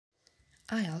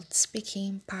IELTS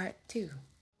Speaking Part 2.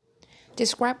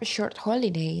 Describe a short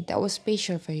holiday that was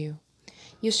special for you.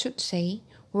 You should say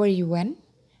where you went,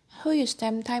 who you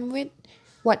spent time with,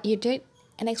 what you did,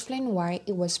 and explain why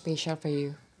it was special for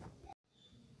you.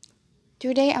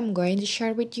 Today I'm going to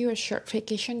share with you a short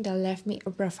vacation that left me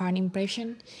a profound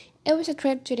impression. It was a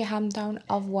trip to the hometown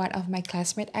of one of my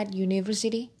classmates at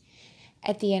university.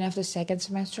 At the end of the second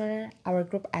semester, our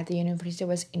group at the university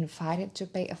was invited to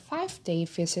pay a 5-day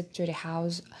visit to the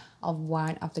house of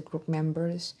one of the group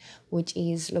members, which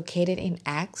is located in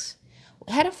X.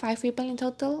 We had 5 people in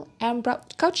total and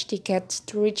brought coach tickets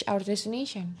to reach our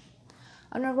destination.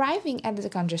 On arriving at the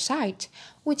countryside,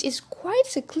 which is quite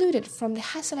secluded from the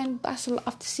hustle and bustle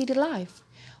of the city life,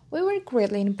 we were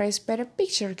greatly impressed by the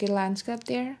picturesque landscape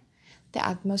there. The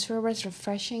atmosphere was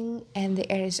refreshing and the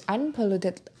air is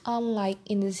unpolluted, unlike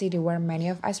in the city where many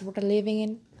of us were living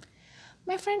in.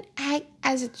 My friend acted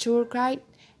as a tour guide,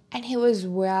 and he was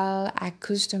well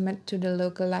accustomed to the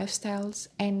local lifestyles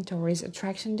and tourist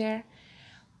attraction there.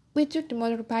 We took the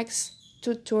motorbikes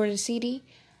to tour the city,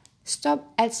 stopped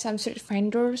at some street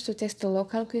vendors to taste the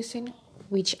local cuisine,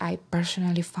 which I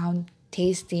personally found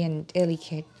tasty and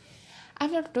delicate.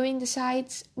 After doing the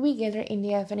sights, we gathered in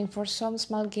the evening for some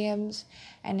small games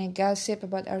and a gossip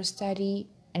about our study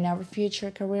and our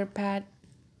future career path.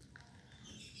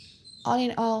 All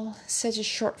in all, such a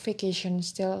short vacation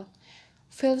still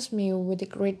fills me with a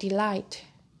great delight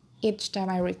each time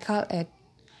I recall it.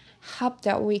 Hope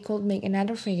that we could make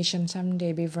another vacation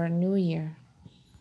someday before New Year.